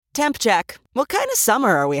Temp check. What kind of summer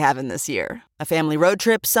are we having this year? A family road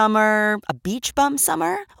trip summer? A beach bum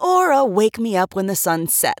summer? Or a wake me up when the sun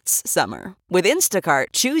sets summer? With Instacart,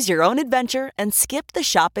 choose your own adventure and skip the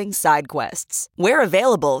shopping side quests. Where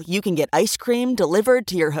available, you can get ice cream delivered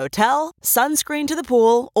to your hotel, sunscreen to the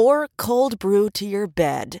pool, or cold brew to your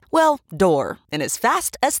bed. Well, door, in as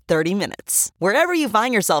fast as 30 minutes. Wherever you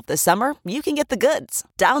find yourself this summer, you can get the goods.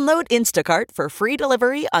 Download Instacart for free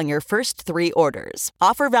delivery on your first 3 orders.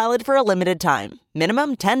 Offer valid for a limited time.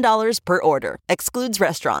 Minimum $10 per order. Excludes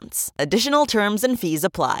restaurants. Additional terms and fees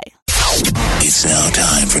apply. It's now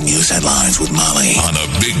time for news headlines with Molly on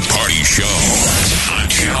a Big Party Show on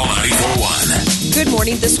Channel 94.1. Good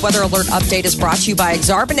morning. This weather alert update is brought to you by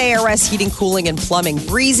Exarban ARS Heating, Cooling, and Plumbing.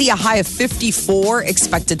 Breezy, a high of 54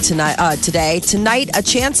 expected today. Tonight, a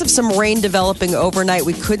chance of some rain developing overnight.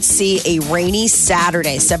 We could see a rainy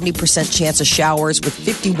Saturday. 70% chance of showers with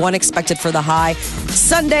 51 expected for the high.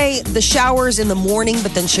 Sunday, the showers in the morning,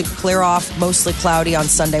 but then should clear off. Mostly cloudy on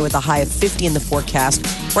Sunday with a high of 50 in the forecast.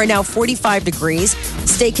 Right now, 45 degrees.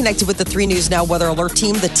 Stay connected with the 3 News Now Weather Alert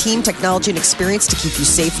team, the team, technology, and experience to keep you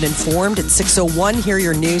safe and informed. At 6:01, here are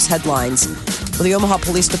your news headlines. Well, the Omaha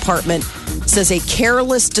Police Department says a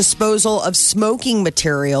careless disposal of smoking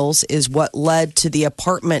materials is what led to the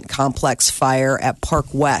apartment complex fire at Park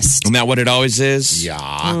West. Isn't that what it always is?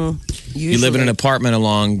 Yeah. You live in an apartment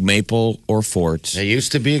along Maple or Fort. There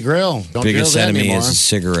used to be a grill. Don't Biggest grill that enemy anymore. is a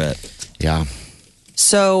cigarette. Yeah.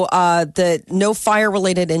 So no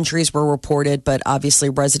fire-related injuries were reported, but obviously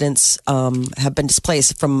residents have been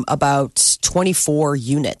displaced from about 24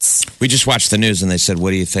 units. We just watched the news and they said,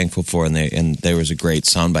 "What are you thankful for?" And there was a great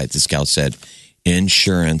soundbite. This gal said,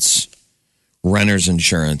 "Insurance, renters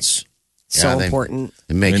insurance." So important.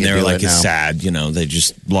 They make they you were do like, it it's now. sad. You know, they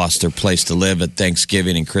just lost their place to live at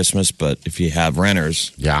Thanksgiving and Christmas. But if you have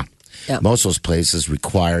renters, Yeah. Yep. Most of those places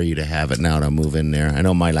require you to have it now to move in there. I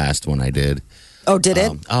know my last one I did. Oh, did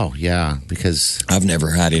it? Oh, yeah, because I've never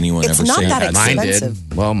had anyone It's ever not say that that. mine expensive.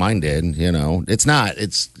 did. Well, mine did, you know. It's not.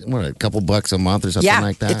 It's, what, a couple bucks a month or something Yeah,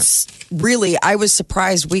 like that? it's really, I was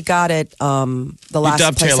surprised we got it the last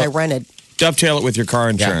dovetail place I it. rented. Dovetail it with your car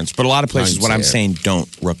insurance. Yeah. But a lot of places, Mine what I'm say it. saying, don't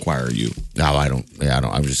require you. No, I don't. Yeah, I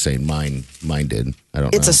don't. I was just saying mine did. I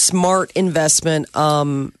don't It's know. a smart investment.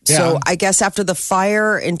 So Yeah. I guess after the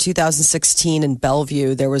fire in 2016 in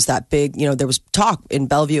Bellevue, there was that big, there was talk in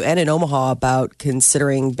Bellevue and in Omaha about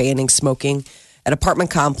considering banning smoking at apartment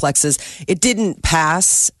complexes. It didn't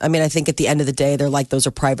pass. I mean, I think at the end of the day, they're like, those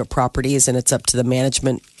are private properties and it's up to the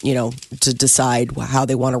management, to decide how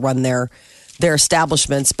they want to run their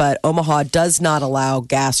establishments. But Omaha does not allow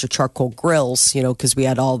gas or charcoal grills, because we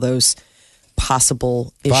had all those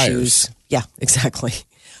possible issues. Fires. Yeah, exactly.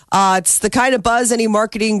 It's the kind of buzz any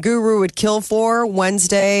marketing guru would kill for.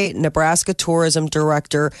 Wednesday, Nebraska Tourism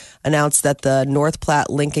Director announced that the North Platte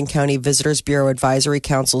Lincoln County Visitors Bureau Advisory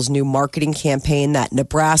Council's new marketing campaign, that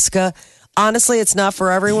Nebraska, honestly, it's not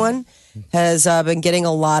for everyone, has been getting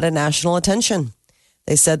a lot of national attention.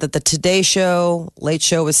 They said that the Today Show, Late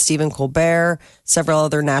Show with Stephen Colbert, several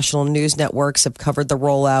other national news networks have covered the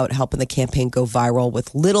rollout, helping the campaign go viral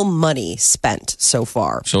with little money spent so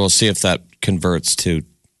far. So we'll see if that converts to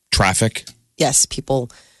traffic. Yes, people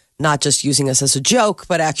not just using us as a joke,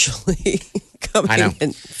 but actually I know. coming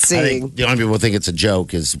and I seeing. think the only people who think it's a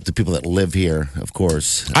joke is the people that live here, of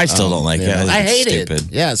course. I still don't like it. I think I it's hate stupid.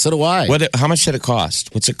 it. Yeah, so do I. How much did it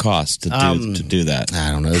cost? What's it cost to do that?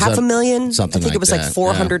 I don't know. Is Half that a million? Something I think it was like that.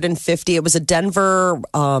 450. It was a Denver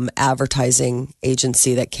advertising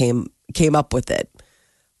agency that came up with it.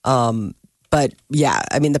 But yeah,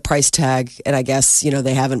 I mean, the price tag, and I guess,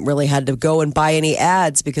 they haven't really had to go and buy any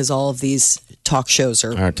ads because all of these talk shows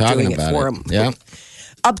are talking doing about it for it. them. Yeah.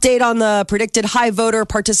 Update on the predicted high voter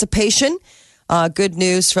participation. Good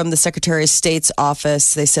news from the Secretary of State's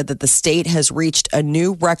office. They said that the state has reached a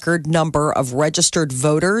new record number of registered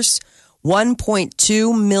voters,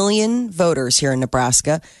 1.2 million voters here in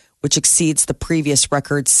Nebraska, which exceeds the previous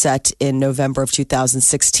record set in November of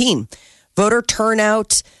 2016. Voter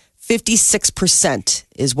turnout, 56%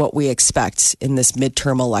 is what we expect in this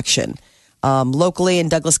midterm election. Locally in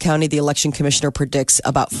Douglas County, the election commissioner predicts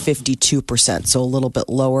about 52%, so a little bit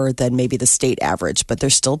lower than maybe the state average. But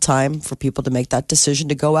there's still time for people to make that decision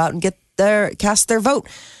to go out and cast their vote.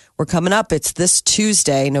 We're coming up. It's this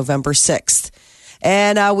Tuesday, November 6th.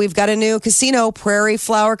 And we've got a new casino, Prairie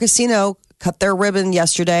Flower Casino, cut their ribbon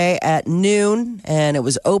yesterday at noon, and it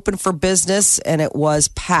was open for business, and it was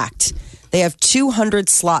packed. They have 200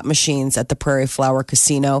 slot machines at the Prairie Flower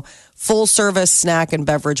Casino, full-service snack and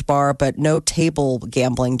beverage bar, but no table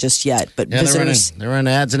gambling just yet. But visitors, they're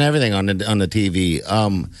running ads and everything on the TV.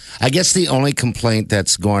 I guess the only complaint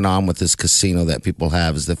that's going on with this casino that people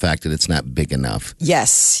have is the fact that it's not big enough.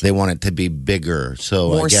 yes, They want it to be bigger, so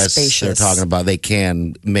More I guess spacious. they're talking about they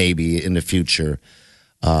can maybe in the future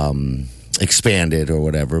expand it or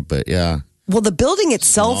whatever. But yeah. well, the building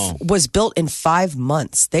itself was built in 5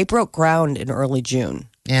 months. They broke ground in early June.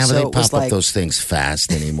 Yeah, but So they it was pop up like- those things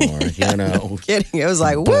fast anymore, you know. Kidding. It was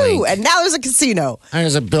like, woo, Blink. and now there's a casino.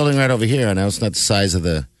 There's a building right over here. I know it's not the size of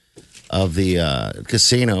the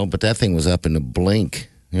casino, but that thing was up in a blink.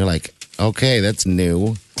 You're like, okay, that's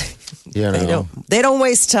new. You know. They don't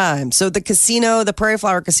waste time. So the casino, the Prairie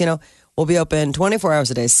Flower Casino, will be open 24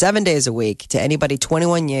 hours a day, 7 days a week to anybody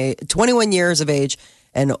 21 years of age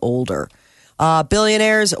and older.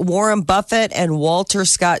 Billionaires Warren Buffett and Walter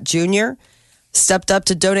Scott Jr. stepped up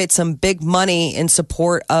to donate some big money in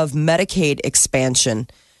support of Medicaid expansion.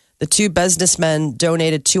 The two businessmen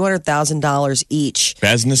donated $200,000 each.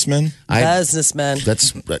 Businessman? Businessmen.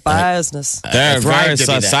 That's Business. They're It's very right to be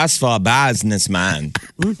that. successful businessman.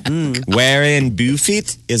 Warren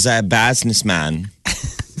Buffett is a businessman.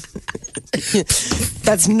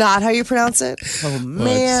 That's not how you pronounce it? Oh,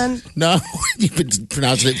 man. No, you've been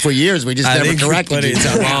pronouncing it for years. We just never corrected you.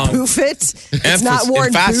 wrong. Buffett? It's not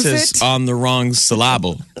Warren emphasis Buffett? on the wrong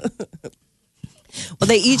syllable. Well,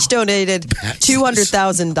 they each donated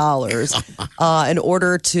 $200,000 in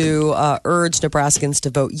order to urge Nebraskans to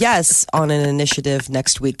vote yes on an initiative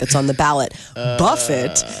next week that's on the ballot.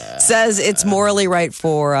 Buffett says it's morally right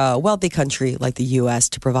for a wealthy country like the U.S.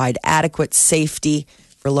 to provide adequate safety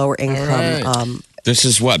for lower income. This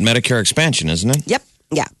is what? Medicare expansion, isn't it? Yep.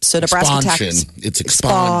 Yeah. So Nebraska Expansion. tax. It's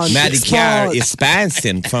expansion. Medicare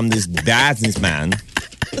expansion from this businessman.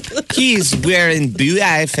 He's wearing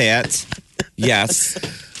Buffett. Yes.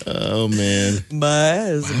 Oh, man.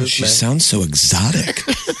 Oh, she sounds so exotic.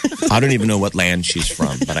 I don't even know what land she's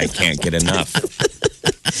from, but I can't get enough.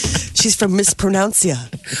 She's from Mispronuncia.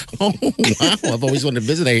 Oh, wow. I've always wanted to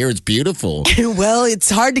visit. I hear it's beautiful. Well,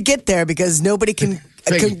 it's hard to get there because nobody can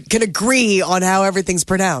agree on how everything's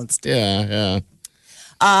pronounced. Yeah.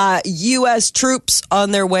 U.S. troops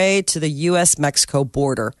on their way to the U.S.-Mexico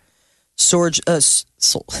border.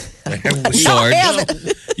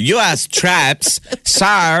 U.S. troops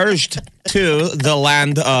surged to the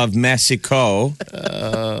land of Mexico.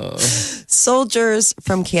 Soldiers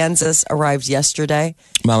from Kansas arrived yesterday.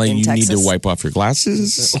 Molly, in you Texas. need to wipe off your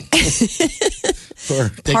glasses. Or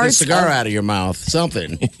take a cigar out of your mouth.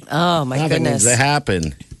 Something. Oh, my Nothing goodness. needs to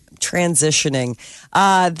happen. Transitioning.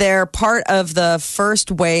 They're part of the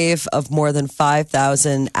first wave of more than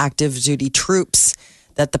 5,000 active duty troops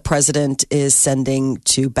that the president is sending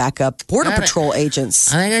to back up Border Patrol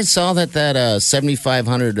agents. I think I saw that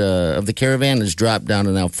 7,500 of the caravan has dropped down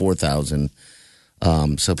to now 4,000.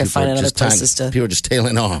 So people finding are other just places to- people are just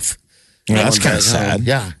tailing off. Yeah, that's kind of sad.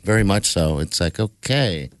 Yeah, very much so. It's like,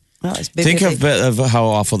 okay. Well, it's big, Think big, big. of how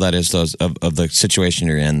awful that is, of the situation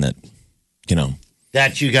you're in that, you know,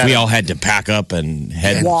 That you got we all had to pack up and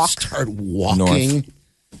head start walking.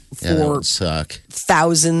 Yeah, that for would suck.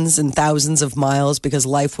 thousands and thousands of miles because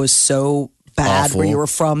life was so bad Awful. where you were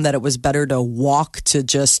from that it was better to walk to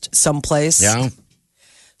just someplace. Yeah.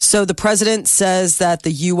 So the president says that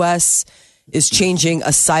the U.S. is changing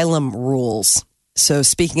asylum rules. So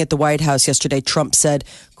speaking at the White House yesterday, Trump said,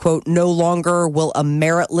 quote, no longer will a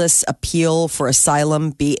meritless appeal for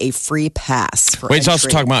asylum be a free pass for Wait, he's also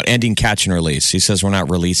entry. talking about ending catch and release. He says we're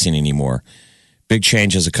not releasing anymore. Big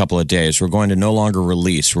changes a couple of days. We're going to no longer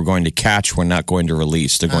release. We're going to catch. We're not going to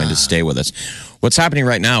release. They're going to stay with us. What's happening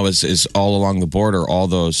right now is all along the border, all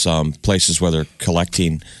those places where they're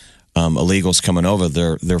collecting illegals coming over,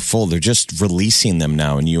 they're full. They're just releasing them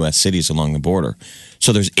now in U.S. cities along the border.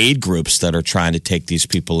 So there's aid groups that are trying to take these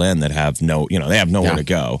people in that have they have nowhere to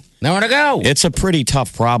go. Nowhere to go. It's a pretty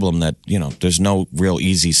tough problem that, there's no real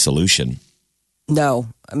easy solution. No,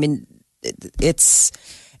 I mean, it's,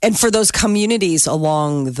 and for those communities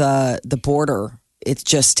along the border, it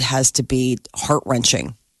just has to be heart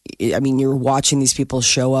wrenching. I mean, you're watching these people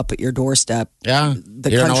show up at your doorstep. Yeah. The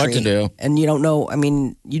You don't know country, what to do. and you don't know. I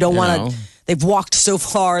mean, you don't want to. They've walked so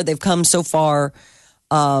far. They've come so far.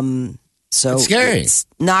 So It's scary. It's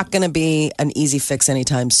not going to be an easy fix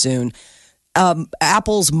anytime soon.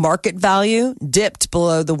 Apple's market value dipped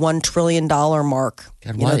below the $1 trillion mark.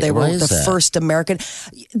 God, They why were is the that? first American.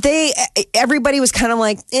 Everybody was kind of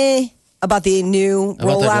like, About the new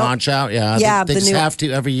About the rollout? launch out? Yeah. Yeah, They the just new- have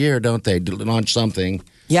to every year, don't they? Launch something.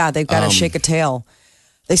 Yeah, they've got to shake a tail.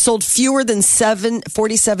 They sold fewer than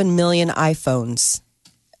 47 million iPhones,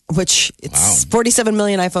 which 47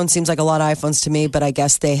 million iPhones seems like a lot of iPhones to me, but I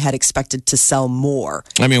guess they had expected to sell more.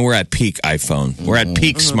 I mean, we're at peak iPhone. We're at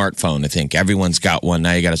peak smartphone, I think. Everyone's got one.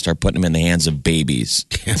 Now you got to start putting them in the hands of babies.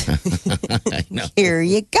 I know. Here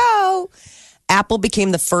you go. Apple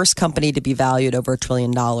became the first company to be valued over $1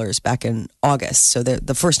 trillion back in August. So they're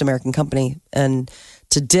the first American company. And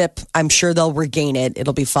to dip, I'm sure they'll regain it.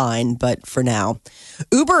 It'll be fine. But for now,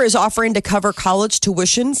 Uber is offering to cover college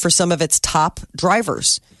tuition for some of its top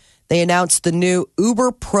drivers. They announced the new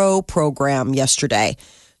Uber Pro program yesterday.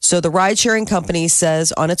 So the ride-sharing company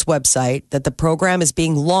says on its website that the program is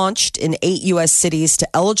being launched in 8 U.S. cities to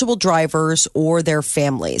eligible drivers or their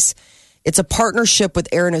families. It's a partnership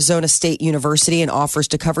with Arizona State University and offers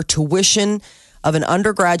to cover tuition of an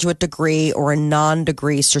undergraduate degree or a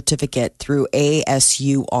non-degree certificate through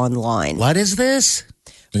ASU Online. What is this?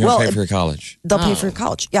 They're going to pay for your college. They'll pay for your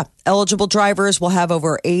college. Yeah. Eligible drivers will have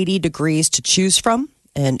over 80 degrees to choose from.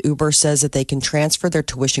 And Uber says that they can transfer their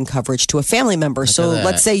tuition coverage to a family member. So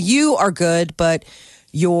let's say you are good, but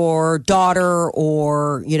your daughter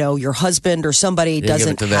or, you know, your husband or somebody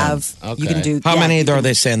doesn't have, you can do. How many are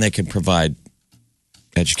they saying they can provide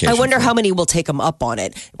education? I wonder for? how many will take them up on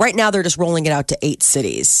it. Right now, they're just rolling it out to 8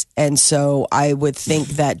 cities. And so I would think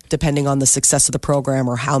that depending on the success of the program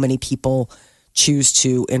or how many people choose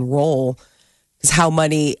to enroll, is how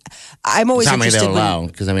many. I'm always How many interested they'll allow?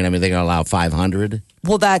 Because I mean, they're going to allow 500.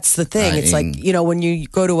 Well, that's the thing. It's like, you know, when you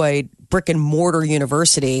go to a brick and mortar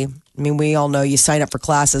university, I mean, we all know you sign up for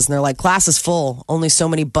classes and they're like, class is full, only so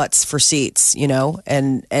many butts for seats, you know?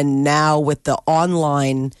 And now with the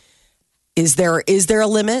online, is there a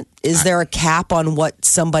limit? Is there a cap on what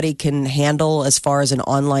somebody can handle as far as an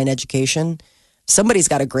online education? Somebody's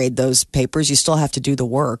got to grade those papers. You still have to do the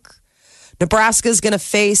work. Nebraska is going to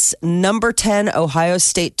face number 10 Ohio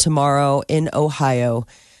State tomorrow in Ohio.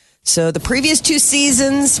 So the previous 2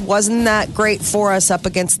 seasons wasn't that great for us up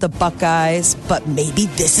against the Buckeyes, but maybe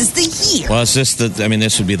this is the year. Well, is this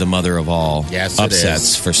this would be the mother of all upsets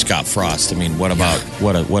is. for Scott Frost. I mean, what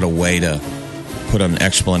a way to put an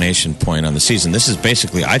explanation point on the season. This is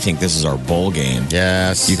basically, I think this is our bowl game.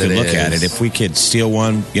 Yes, you could look at it. If we could steal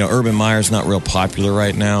one, you know, Urban Meyer's not real popular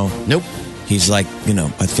right now. Nope. He's like, you know,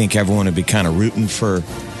 I think everyone would be kind of rooting for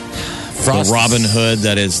the Robin Hood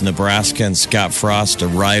that is Nebraska and Scott Frost to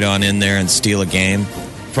ride on in there and steal a game.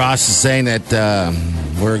 Frost is saying that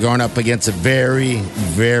we're going up against a very,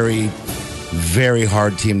 very, very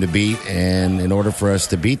hard team to beat. And in order for us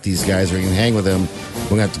to beat these guys or even hang with them,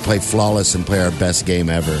 we're going to have to play flawless and play our best game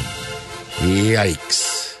ever.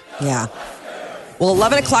 Yikes. Yeah. Well,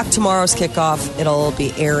 11 o'clock tomorrow's kickoff. It'll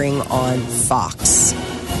be airing on Fox.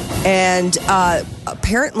 And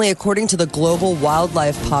apparently, according to the global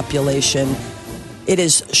wildlife population, it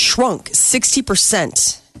has shrunk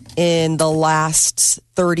 60% in the last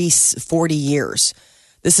 40 years.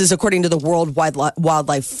 This is according to the World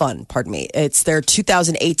Wildlife Fund, pardon me. It's their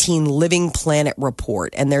 2018 Living Planet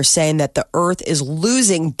report. And they're saying that the Earth is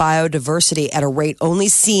losing biodiversity at a rate only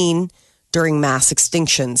seen during mass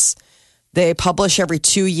extinctions. They publish every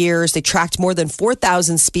 2 years. They tracked more than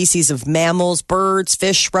 4,000 species of mammals, birds,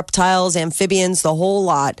 fish, reptiles, amphibians, the whole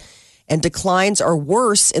lot. And declines are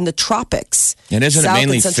worse in the tropics. And isn't South it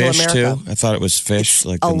mainly and Central fish, America. too? I thought it was fish.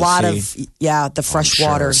 Like A in the lot sea. of, the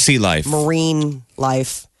freshwater. Sea life. Marine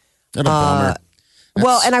life. What a bummer.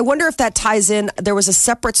 Well, and I wonder if that ties in. There was a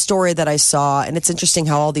separate story that I saw, and it's interesting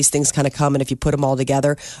how all these things kind of come, and if you put them all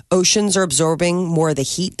together, oceans are absorbing more of the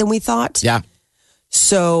heat than we thought. Yeah.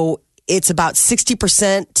 So it's about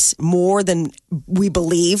 60% more than we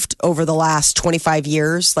believed over the last 25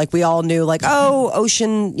 years. Like we all knew, like, oh,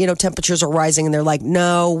 ocean, temperatures are rising. And they're like,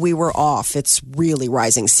 no, we were off. It's really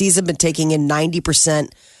rising. Seas have been taking in 90%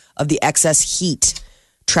 of the excess heat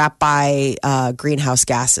trapped by greenhouse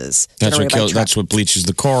gases. That's what bleaches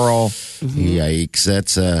the coral. Mm-hmm. Yikes.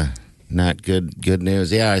 That's not good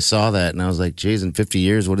news. Yeah, I saw that and I was like, geez, in 50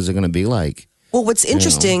 years, what is it going to be like? Well, what's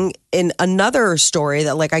interesting in another story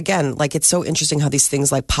that, it's so interesting how these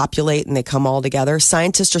things populate and they come all together.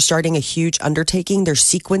 Scientists are starting a huge undertaking. They're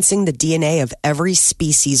sequencing the DNA of every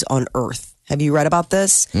species on Earth. Have you read about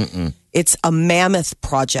this? Mm-mm. It's a mammoth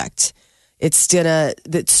project. It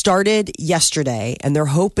started yesterday, and they're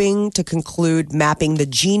hoping to conclude mapping the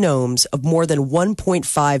genomes of more than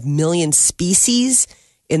 1.5 million species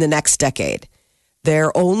in the next decade.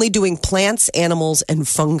 They're only doing plants, animals, and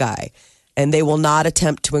fungi. And they will not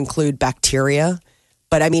attempt to include bacteria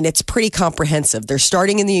But I mean, it's pretty comprehensive. They're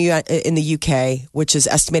starting in the UK, which is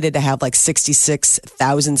estimated to have like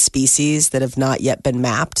 66,000 species that have not yet been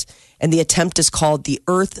mapped. And the attempt is called the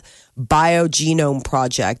Earth Biogenome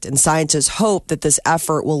Project. And scientists hope that this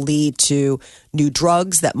effort will lead to new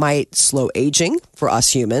drugs that might slow aging for us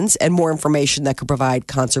humans and more information that could provide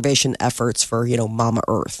conservation efforts for, Mama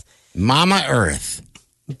Earth. Mama Earth.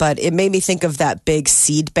 But it made me think of that big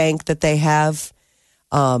seed bank that they have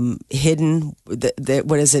hidden.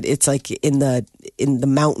 What is it? It's like in the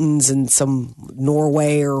mountains in some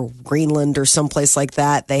Norway or Greenland or someplace like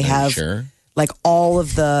that. They have like all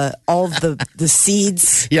of the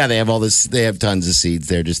seeds. Yeah, they have all this. They have tons of seeds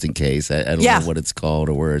there just in case. I don't know what it's called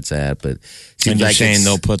or where it's at, but and you're saying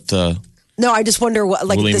they'll put the. No, I just wonder what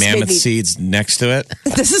woolly mammoth seeds next to it.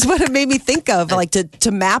 This is what it made me think of, like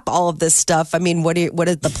to map all of this stuff. I mean, what are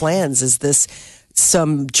the plans? Is this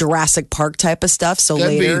some Jurassic Park type of stuff? So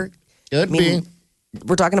later, could be.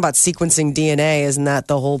 We're talking about sequencing DNA. Isn't that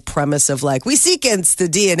the whole premise of like we sequenced the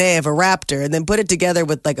DNA of a raptor and then put it together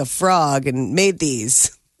with like a frog and made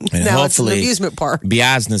these? And now hopefully, it's an amusement park.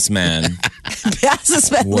 Businessman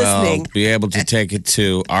will listening. be able to take it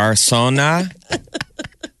to Arizona.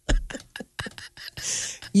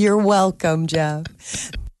 You're welcome, Jeff.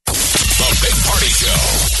 The Big Party Show.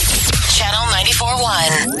 Channel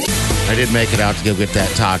 94.1. I did make it out to go get that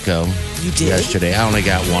taco. You did? Yesterday. I only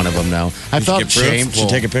got one of them now. I felt shameful. Did you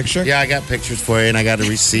take a picture? Yeah, I got pictures for you, and I got a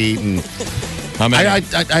receipt. And how many?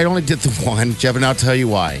 I only did the one, Jeff, and I'll tell you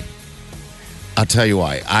why.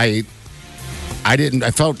 I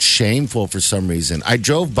felt shameful for some reason. I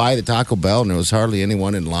drove by the Taco Bell, and there was hardly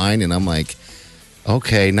anyone in line, and I'm like,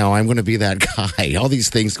 okay, now I'm going to be that guy. All these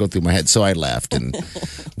things go through my head. So I left and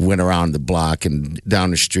went around the block and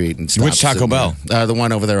down the street and stopped. Which Taco Bell? The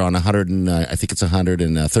one over there on 100 and I think it's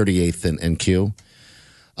 138th and Q.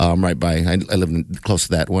 Right by. I live close to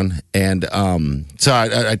that one. And so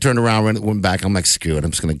I turned around, went back. I'm like, screw it.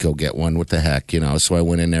 I'm just going to go get one. What the heck, So I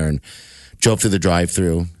went in there and drove through the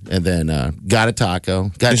drive-through and then got a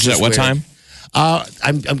taco. This is at what time?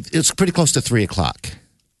 It's pretty close to 3 o'clock.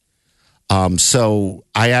 So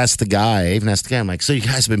I even asked the guy, I'm like, so you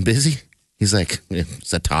guys been busy? He's like,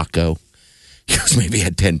 it's a taco. He goes, maybe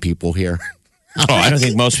had 10 people here. I don't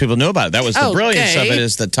think most people knew about it. That was the brilliance of it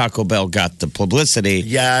is that Taco Bell got the publicity.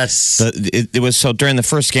 Yes. It was so during the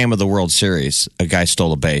first game of the World Series, a guy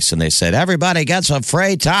stole a base and they said, everybody gets a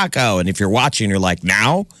free taco. And if you're watching, you're like,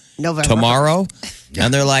 now? November. Tomorrow? Yeah.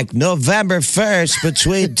 And they're like, November 1st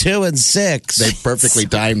between 2 and 6. They perfectly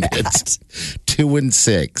timed it. 2 and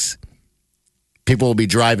 6. People will be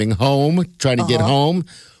driving home, trying to get home,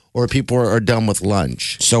 or people are done with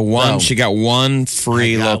lunch. So she got one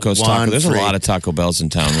free Locos Taco. There's a lot of Taco Bells in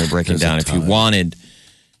town. We're breaking down. If you wanted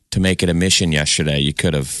to make it a mission yesterday, you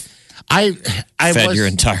could have fed your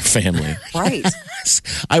entire family. Right.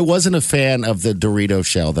 I wasn't a fan of the Dorito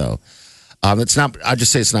shell, though. It's not. I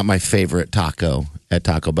just say it's not my favorite taco at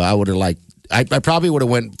Taco Bell. I would have liked. I probably would have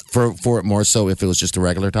went for it more so if it was just a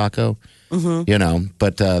regular taco. Mm-hmm.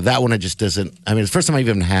 But that one, it just doesn't. I mean, it's the first time I've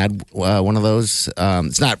even had one of those.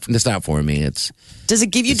 It's not for me. Does it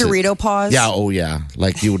give you Dorito paws? Yeah. Oh, yeah.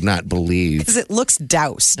 Like you would not believe. Because it looks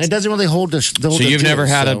doused. It doesn't really hold the. So you've never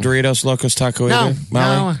had a Doritos Locos Taco either?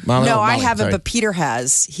 No, Molly? No, I haven't. But Peter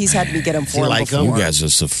has. He's had me get them for him before. You guys are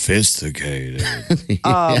sophisticated.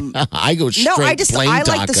 I go straight plain I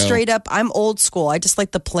taco. like the straight up. I'm old school. I just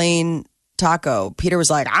like the plain taco. Peter was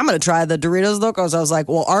like, I'm going to try the Doritos Locos. I was like,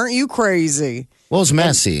 well, aren't you crazy? Well, it's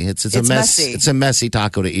messy. It's a mess. Messy. It's a messy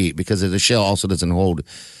taco to eat because the shell also doesn't hold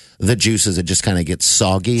the juices. It just kind of gets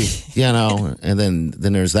soggy, and then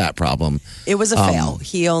there's that problem. It was a fail.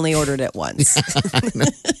 He only ordered it once.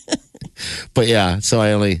 But yeah, so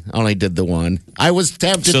I only did the one. I was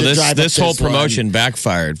tempted to drive this whole promotion one.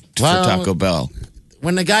 Backfired for Taco Bell.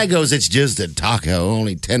 When the guy goes, it's just a taco,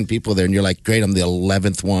 only 10 people there, and you're like, great, I'm the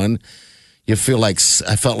 11th one. You feel like,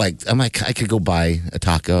 I'm like, I could go buy a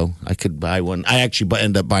taco. I could buy one. I actually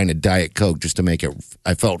ended up buying a Diet Coke just to make it,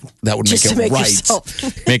 I felt that would make it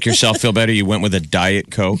right. Make yourself feel better. You went with a Diet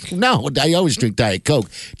Coke? No, I always drink Diet Coke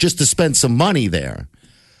just to spend some money there.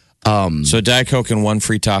 So Diet Coke and one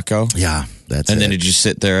free taco? Yeah, that's it. And then did you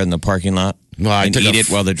sit there in the parking lot and eat it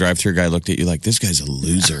while the drive-thru guy looked at you like, this guy's a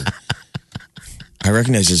loser? I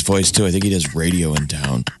recognize his voice, too. I think he does radio in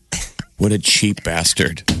town. What a cheap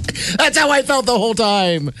bastard. That's how I felt the whole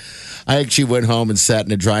time. I actually went home and sat in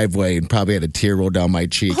the driveway and probably had a tear roll down my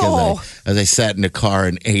cheek as I sat in the car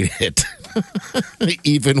and ate it.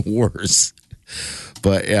 Even worse.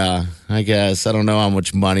 But yeah, I don't know how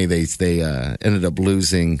much money they ended up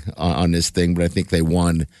losing on this thing, but I think they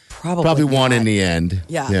won. Probably one in the end.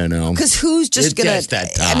 Yeah. You know. Because who's just going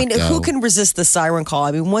that to, I mean, taco. who can resist the siren call?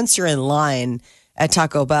 I mean, once you're in line at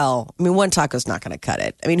Taco Bell, I mean, one taco's not going to cut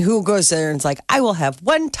it. I mean, who goes there and is like, I will have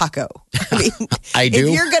one taco? I mean, I do.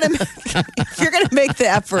 If you're gonna make the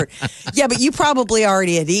effort, yeah, but you probably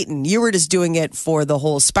already had eaten. You were just doing it for the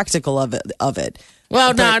whole spectacle of it.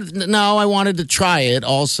 Well, no, I wanted to try it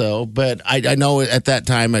also, but I know at that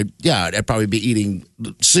time, I'd probably be eating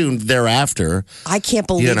soon thereafter. I can't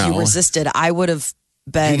believe you resisted. I would have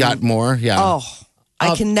been. You got more, yeah. Oh,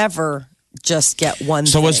 I can never just get one.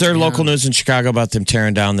 So, was there thing. local news in Chicago about them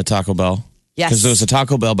tearing down the Taco Bell? Yes. Because there was a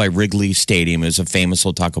Taco Bell by Wrigley Stadium. It was a famous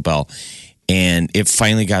old Taco Bell. And it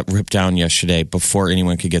finally got ripped down yesterday before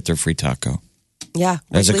anyone could get their free taco. Yeah.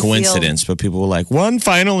 As a Wrigley coincidence, but people were like, one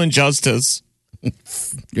final injustice.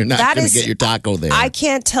 You're not going to get your taco there. I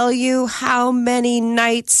can't tell you how many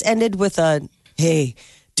nights ended with a, hey,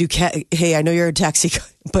 I know you're a taxi,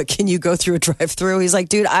 but can you go through a drive-through? He's like,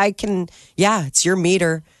 dude, I can. Yeah, it's your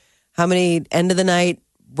meter. How many end of the night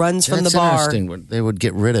runs from the bar? Interesting. They would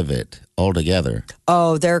get rid of it altogether.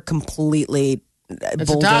 Oh, they're completely It's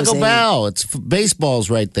a Taco Bell. It's baseball's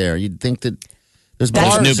right there. You'd think that there's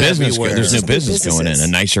bars new business. everywhere. There's new business going in. businesses.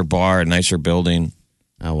 A nicer bar, a nicer building.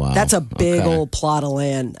 Oh wow, That's a big Okay. old plot of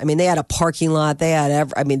land. I mean, they had a parking lot. They had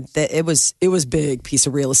it was big piece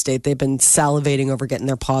of real estate. They've been salivating over getting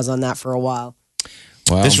their paws on that for a while.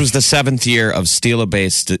 Well, This was the 7th year of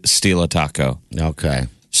Stila-based Stila Taco. okay.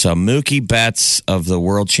 So Mookie Betts of the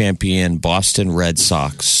world champion Boston Red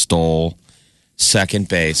Sox stole second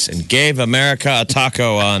base and gave America a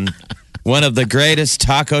taco on one of the greatest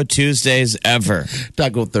Taco Tuesdays ever.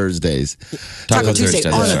 Taco Thursdays. Taco Tuesday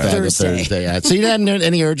on a Taco Thursday. Thursday. Yeah. So you hadn't had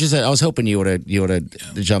any urges? I was hoping you would have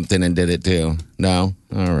jumped in and did it too. No.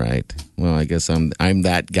 All right. Well, I guess I'm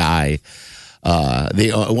that guy.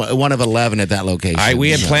 The one of 11 at that location.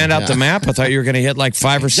 We had So, planned out yeah. the map. I thought you were going to hit like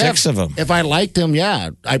 5 or 6 of them. If I liked them,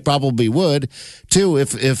 yeah, I probably would too.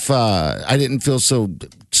 If I didn't feel so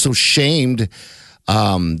shamed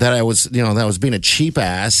that I was being a cheap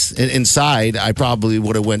ass inside, I probably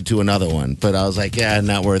would have went to another one. But I was like, yeah,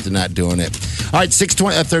 not worth it, not doing it. All right,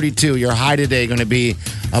 32. Your high today going to be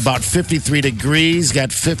about 53 degrees.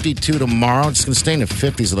 Got 52 tomorrow. It's going to stay in the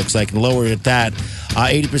 50s, it looks like, and lower at that.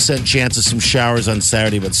 80% chance of some showers on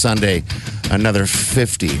Saturday, but Sunday, another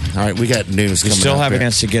 50. All right, we got news You coming still up have a here.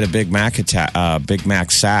 chance to get a Big Mac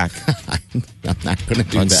sack. I'm not going to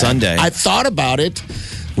do On that. Sunday. I thought about it.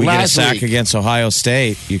 We get a last sack week. against Ohio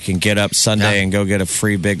State. You can get up Sunday and go get a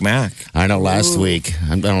free Big Mac. I know last week.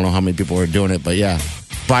 I don't know how many people were doing it, but yeah.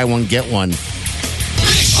 Buy one, get one. Big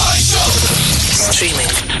Party Show. Streaming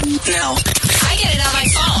now. I get it on my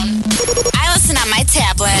phone. I listen on my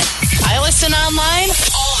tablet. I listen online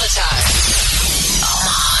all the time.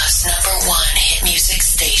 Omaha's #1 hit music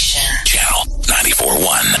station. Channel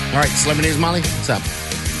 94.1. All right, Celebrity News, Molly. What's up?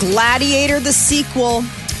 Gladiator, the sequel.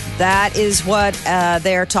 That is what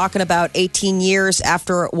they're talking about. 18 years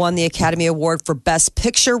after it won the Academy Award for Best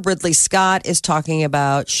Picture, Ridley Scott is talking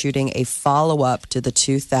about shooting a follow-up to the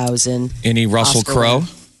 2000. Any Russell Oscar Crowe? winner.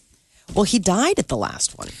 Well, he died at the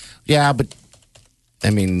last one. Yeah, but I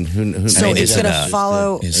mean, who So knows? it's going to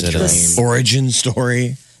follow. Is it the- an origin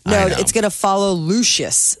story? No, it's going to follow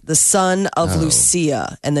Lucius, the son of Oh.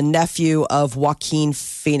 Lucia and the nephew of Joaquin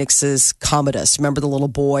Phoenix's Commodus. Remember the little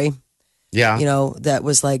boy? Yeah. You know, that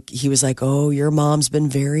was like, he was like, oh, your mom's been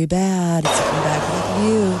very bad. It's come back with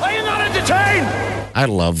you. I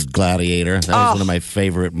loved Gladiator. That was one of my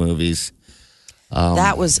favorite movies.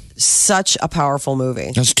 That was such a powerful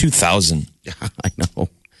movie. That's 2000. I know.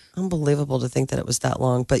 Unbelievable to think that it was that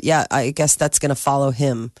long. But yeah, I guess that's going to follow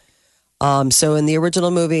him. So in the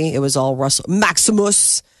original movie, it was all Russell.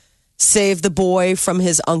 Maximus saved the boy from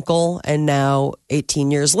his uncle. And now, 18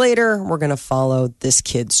 years later, we're going to follow this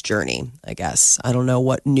kid's journey, I guess. I don't know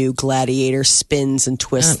what new Gladiator spins and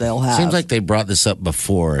twists they'll have. Seems like they brought this up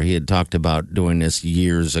before. He had talked about doing this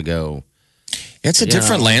years ago. It's a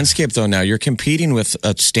different landscape, though, now. You're competing with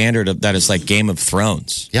a standard that is like Game of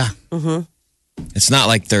Thrones. Yeah. It's not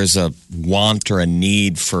like there's a want or a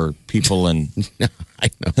need for people, and I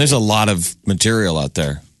know. there's a lot of material out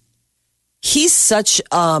there. He's such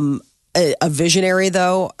a visionary,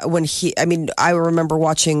 though. I remember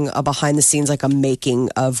watching a behind the scenes, like a making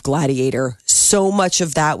of Gladiator. So much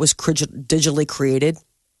of that was digitally created.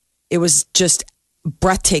 It was just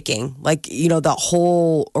breathtaking. Like, you know, the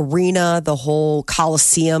whole arena, the whole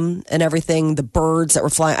Coliseum and everything, the birds that were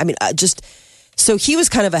flying. I mean, so he was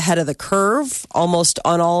kind of ahead of the curve almost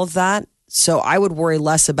on all of that. So I would worry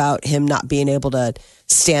less about him not being able to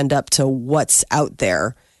stand up to what's out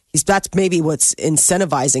there. That's maybe what's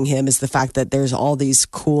incentivizing him is the fact that there's all these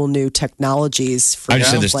cool new technologies for I him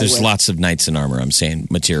just said to there's, play there's with. lots of knights in armor. I'm saying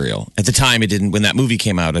material. At the time, it didn't. When that movie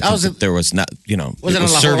came out, I think that there was not. You know, it Wasn't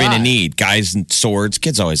was a whole serving a lot. need. Guys and swords.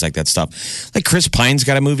 Kids always like that stuff. Like Chris Pine's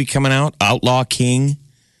got a movie coming out, Outlaw King.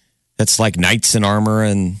 That's like knights in armor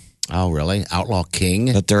and Oh, really? Outlaw King?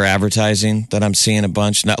 that they're advertising. That I'm seeing a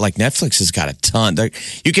bunch. Not like Netflix has got a ton.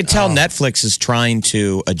 You can tell Netflix is trying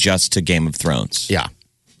to adjust to Game of Thrones. Yeah.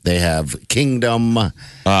 They have Kingdom.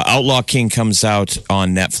 Outlaw King comes out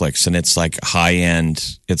on Netflix, and it's like high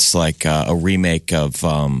end. It's like a remake of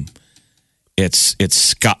it's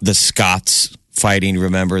the Scots fighting.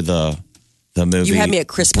 Remember the movie? You had me at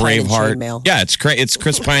Chris Pine and Braveheart. Chainmail. Yeah, it's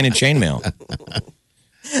Chris Pine and Chainmail.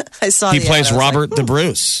 I saw He the plays ad. I was Robert like, the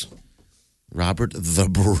Bruce. Robert the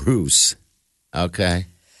Bruce. Okay.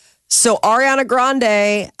 So Ariana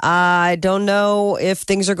Grande, I don't know if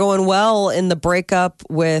things are going well in the breakup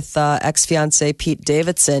with ex-fiance Pete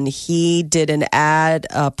Davidson. He did an ad,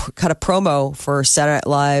 cut a promo for Saturday Night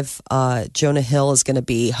Live. Jonah Hill is going to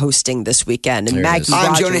be hosting this weekend. And There it Maggie is. Rogers.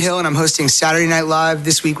 I'm Jonah Hill, and I'm hosting Saturday Night Live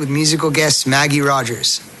this week with musical guest Maggie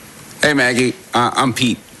Rogers. Hey, Maggie. I'm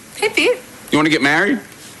Pete. Hey, Pete. You want to get married?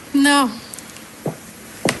 No.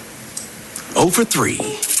 0 for 3.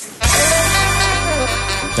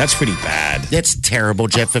 That's pretty bad. That's terrible,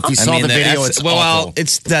 Jeff. If you saw the video, it's well, awful.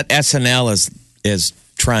 it's that SNL is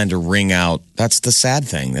trying to wring out. That's the sad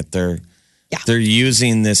thing that they're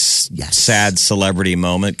using this sad celebrity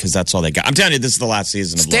moment because that's all they got. I'm telling you, this is the last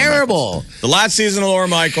season of It's Laura terrible. Michaels. The last season of Laura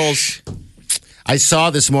Michaels. I saw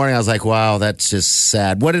this morning. I was like, wow, that's just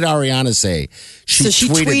sad. What did Ariana say? She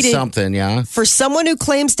tweeted something, yeah? For someone who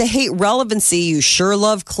claims to hate relevancy, you sure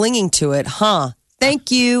love clinging to it, huh?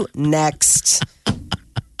 Thank you. Next.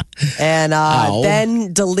 And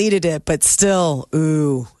then deleted it, but still,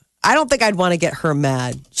 ooh. I don't think I'd want to get her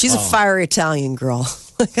mad. She's a fiery Italian girl.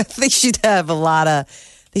 I think she'd have a lot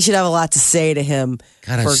to say to him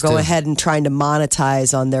God, for go ahead and trying to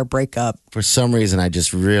monetize on their breakup. For some reason, I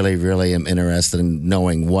just really, really am interested in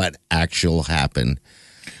knowing what actually happened.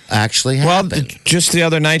 Well, just the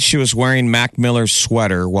other night, she was wearing Mac Miller's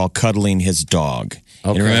sweater while cuddling his dog.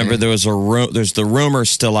 Okay. And remember, there's the rumor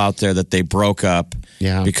still out there that they broke up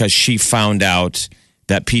because she found out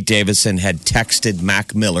that Pete Davidson had texted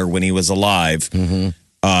Mac Miller when he was alive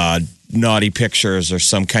naughty pictures or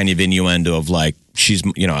some kind of innuendo of like,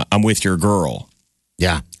 I'm with your girl.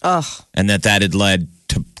 Yeah. Ugh. And that had led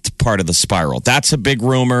to part of the spiral. That's a big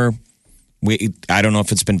rumor. I don't know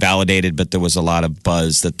if it's been validated, but there was a lot of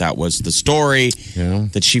buzz that was the story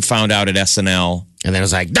that she found out at SNL. And then it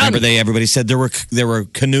was like, done. Remember, everybody said they were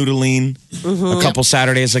canoodling a couple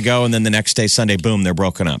Saturdays ago, and then the next day, Sunday, boom, they're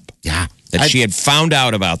broken up. Yeah. That she had found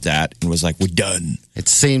out about that and was like, we're done. It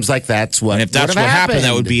seems like that's what. And if that's what happened,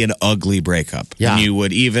 that would be an ugly breakup. Yeah. And you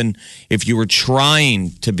would, even if you were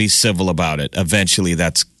trying to be civil about it, eventually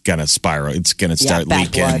that's going to spiral. It's going to start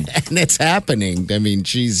leaking. And it's happening. I mean,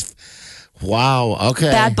 wow. Okay.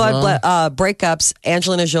 Bad blood breakups.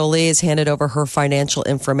 Angelina Jolie has handed over her financial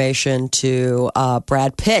information to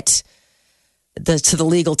Brad Pitt, to the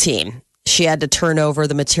legal team. She had to turn over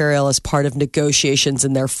the material as part of negotiations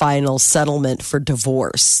in their final settlement for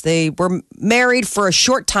divorce. They were married for a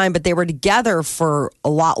short time, but they were together for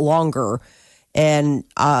a lot longer and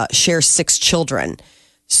share 6 children.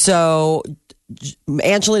 So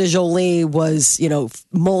Angelina Jolie was,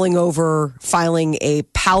 mulling over filing a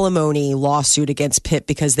palimony lawsuit against Pitt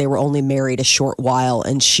because they were only married a short while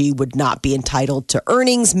and she would not be entitled to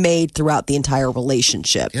earnings made throughout the entire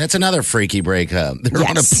relationship. That's another freaky breakup. They're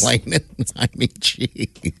on a plane. I mean, gee.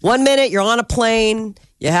 1 minute, you're on a plane,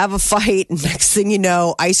 you have a fight, and next thing you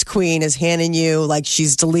know, Ice Queen is handing you, like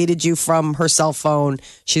she's deleted you from her cell phone,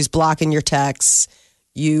 she's blocking your texts.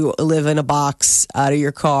 You live in a box out of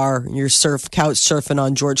your car. You're couch surfing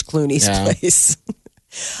on George Clooney's place.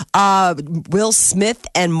 Will Smith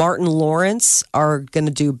and Martin Lawrence are going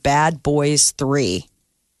to do Bad Boys 3.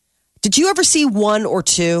 Did you ever see 1 or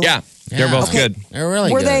 2? Yeah, they're both good. They're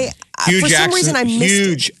really Were good. they? Huge for some action, reason, I missed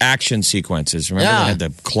huge action sequences. Remember, they had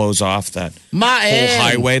to close off that whole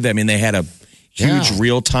highway. They had a huge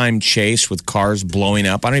real-time chase with cars blowing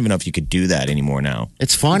up. I don't even know if you could do that anymore now.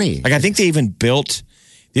 It's funny. Like, I think they even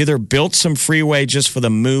either built some freeway just for the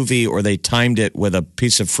movie or they timed it with a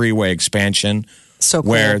piece of freeway expansion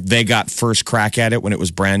where they got first crack at it when it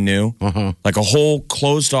was brand new. Like a whole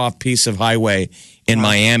closed off piece of highway in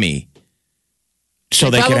Miami So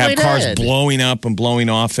they could have probably cars did. blowing up and blowing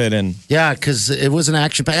off it. And Yeah, because it was an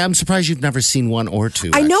action. I'm surprised you've never seen one or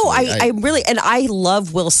two. I know. actually. I really, and I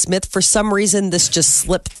love Will Smith. For some reason, this just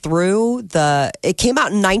slipped through. It came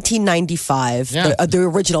out in 1995, Yeah. the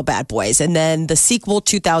original Bad Boys, and then the sequel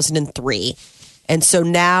 2003. And so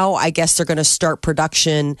now I guess they're going to start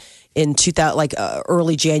production in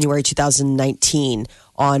early January 2019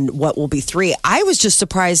 on what will be 3. I was just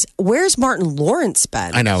surprised. Where's Martin Lawrence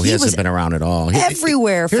been? I know he hasn't was been around at all.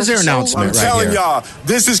 everywhere. Here's for their so announcement long. right here. y'all,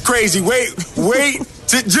 this is crazy. Wait,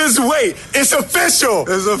 just wait. It's official.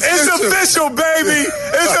 It's official, baby.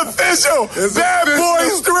 It's official. Bad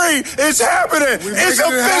Boys 3. It's happening. It's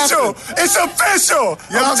official. It's official.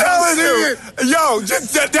 I'm telling you.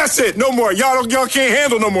 Yo, that's it. No more. Y'all can't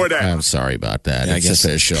handle no more of that. I'm sorry about that. I It's guess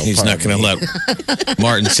official. he's not going to let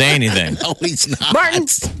Martin say anything. No, he's not. Martin,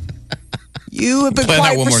 you have been Play that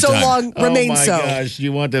quiet one for more so time. long. Remain oh my so. gosh,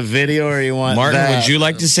 you want the video or you want Martin, that? would you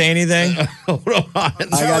like to say anything? Hold on. I'm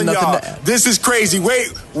telling y'all, this is crazy.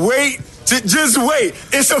 Wait. Just wait.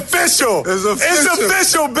 It's official. It's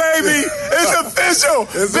official, baby. It's official.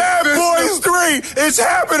 Bad Boys 3. It's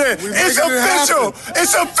happening. It's official.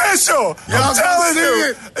 It's official. I'm telling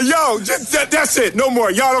you. Yo, that's it. No more.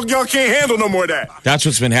 Y'all can't handle no more of that. That's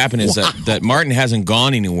what's been happening is that Martin hasn't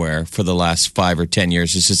gone anywhere for the last 5 or 10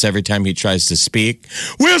 years. It's just every time he tries to speak,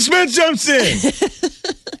 Will Smith jumps in.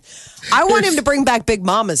 I want him to bring back Big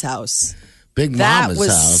Mama's House. Big That Mama's was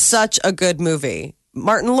house. such a good movie.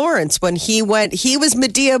 Martin Lawrence, when he was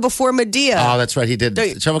Medea before Medea. Oh, that's right. He did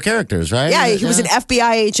several characters, right? Yeah, he was an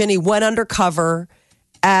FBI agent. He went undercover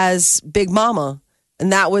as Big Mama.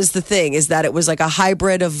 And that was the thing, is that it was like a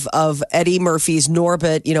hybrid of Eddie Murphy's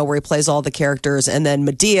Norbit, where he plays all the characters. And then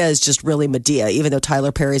Medea is just really Medea. Even though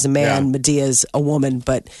Tyler Perry's a man, Medea's a woman.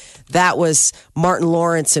 But that was Martin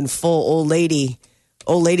Lawrence in full old lady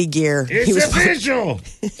gear. It's official.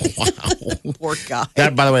 Wow. Poor guy.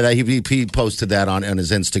 That, by the way, that he posted that on his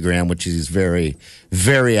Instagram, which he's very,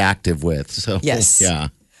 very active with. So Yes. yeah.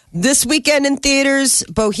 This weekend in theaters,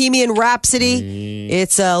 Bohemian Rhapsody.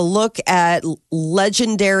 It's a look at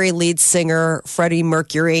legendary lead singer Freddie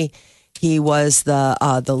Mercury. He was the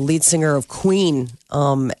lead singer of Queen.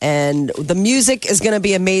 And the music is going to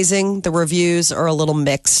be amazing. The reviews are a little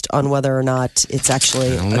mixed on whether or not it's actually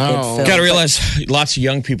a good film. You got to realize lots of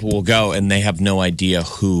young people will go and they have no idea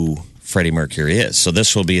who Freddie Mercury is. So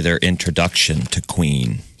this will be their introduction to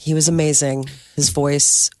Queen. He was amazing. His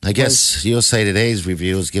voice. I guess USA Today's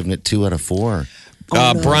review is giving it 2 out of 4.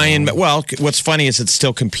 Brian, well, what's funny is it's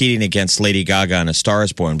still competing against Lady Gaga and A Star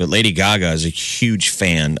Is Born, but Lady Gaga is a huge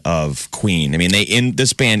fan of Queen. I mean,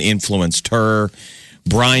 this band influenced her.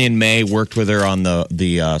 Brian May worked with her on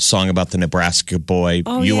the song about the Nebraska boy,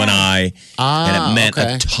 You and I. And it meant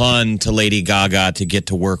a ton to Lady Gaga to get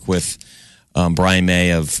to work with Brian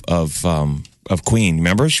May of Queen.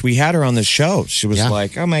 Remember? We had her on the show. She was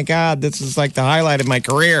like, oh my God, this is like the highlight of my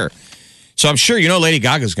career. So I'm sure Lady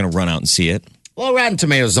Gaga's going to run out and see it. Well, Rotten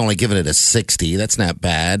Tomatoes only giving it a 60. That's not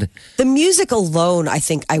bad. The music alone, I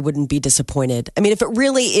think I wouldn't be disappointed. I mean, if it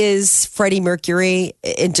really is Freddie Mercury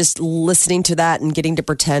and just listening to that and getting to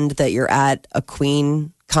pretend that you're at a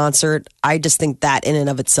Queen concert, I just think that in and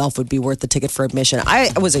of itself would be worth the ticket for admission.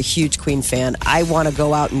 I was a huge Queen fan. I want to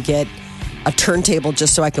go out and get a turntable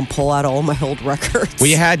just so I can pull out all my old records. Well,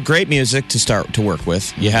 you had great music to start to work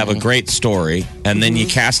with. You have a great story, and then you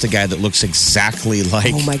cast a guy that looks exactly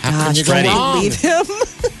like oh my gosh, Freddie. don't leave him.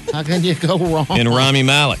 How can you go wrong? And Rami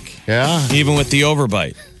Malek. Yeah. Even with the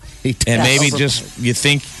overbite. And maybe just you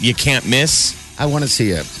think you can't miss. I want to see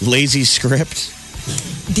it. Lazy script.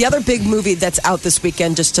 The other big movie that's out this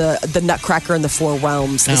weekend, The Nutcracker in the Four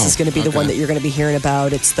Realms. This is going to be the one that you're going to be hearing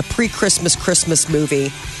about. It's the pre-Christmas Christmas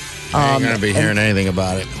movie. I ain't going to be hearing anything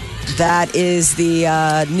about it. That is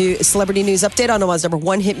the new celebrity news update on Omaha's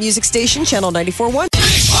 #1 hit music station, Channel 94.1.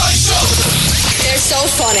 They're so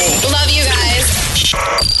funny. Love you guys.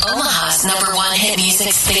 Omaha's #1 hit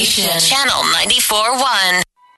music station, Channel 94.1.